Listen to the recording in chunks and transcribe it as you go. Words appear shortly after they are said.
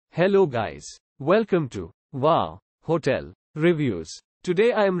Hello guys. Welcome to Wow Hotel Reviews.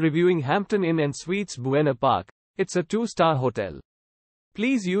 Today I am reviewing Hampton Inn and Suites Buena Park. It's a 2-star hotel.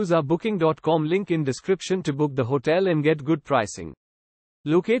 Please use our booking.com link in description to book the hotel and get good pricing.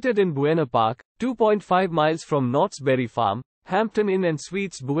 Located in Buena Park, 2.5 miles from Knott's Berry Farm, Hampton Inn and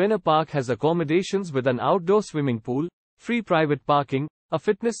Suites Buena Park has accommodations with an outdoor swimming pool, free private parking, a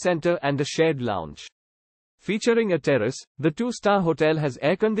fitness center and a shared lounge. Featuring a terrace, the 2-star hotel has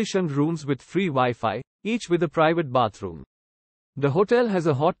air-conditioned rooms with free Wi-Fi, each with a private bathroom. The hotel has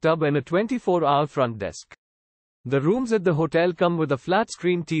a hot tub and a 24-hour front desk. The rooms at the hotel come with a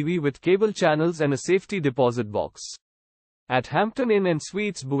flat-screen TV with cable channels and a safety deposit box. At Hampton Inn and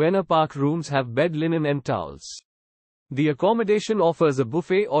Suites Buena Park, rooms have bed linen and towels. The accommodation offers a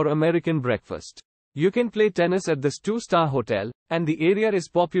buffet or American breakfast. You can play tennis at this 2-star hotel, and the area is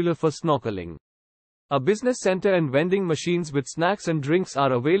popular for snorkeling. A business center and vending machines with snacks and drinks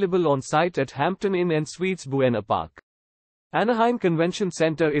are available on site at Hampton Inn and Suites Buena Park. Anaheim Convention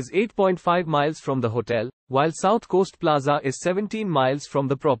Center is 8.5 miles from the hotel, while South Coast Plaza is 17 miles from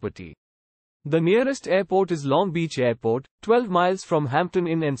the property. The nearest airport is Long Beach Airport, 12 miles from Hampton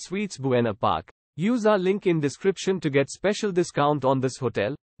Inn and Suites Buena Park. Use our link in description to get special discount on this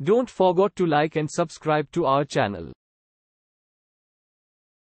hotel. Don't forget to like and subscribe to our channel.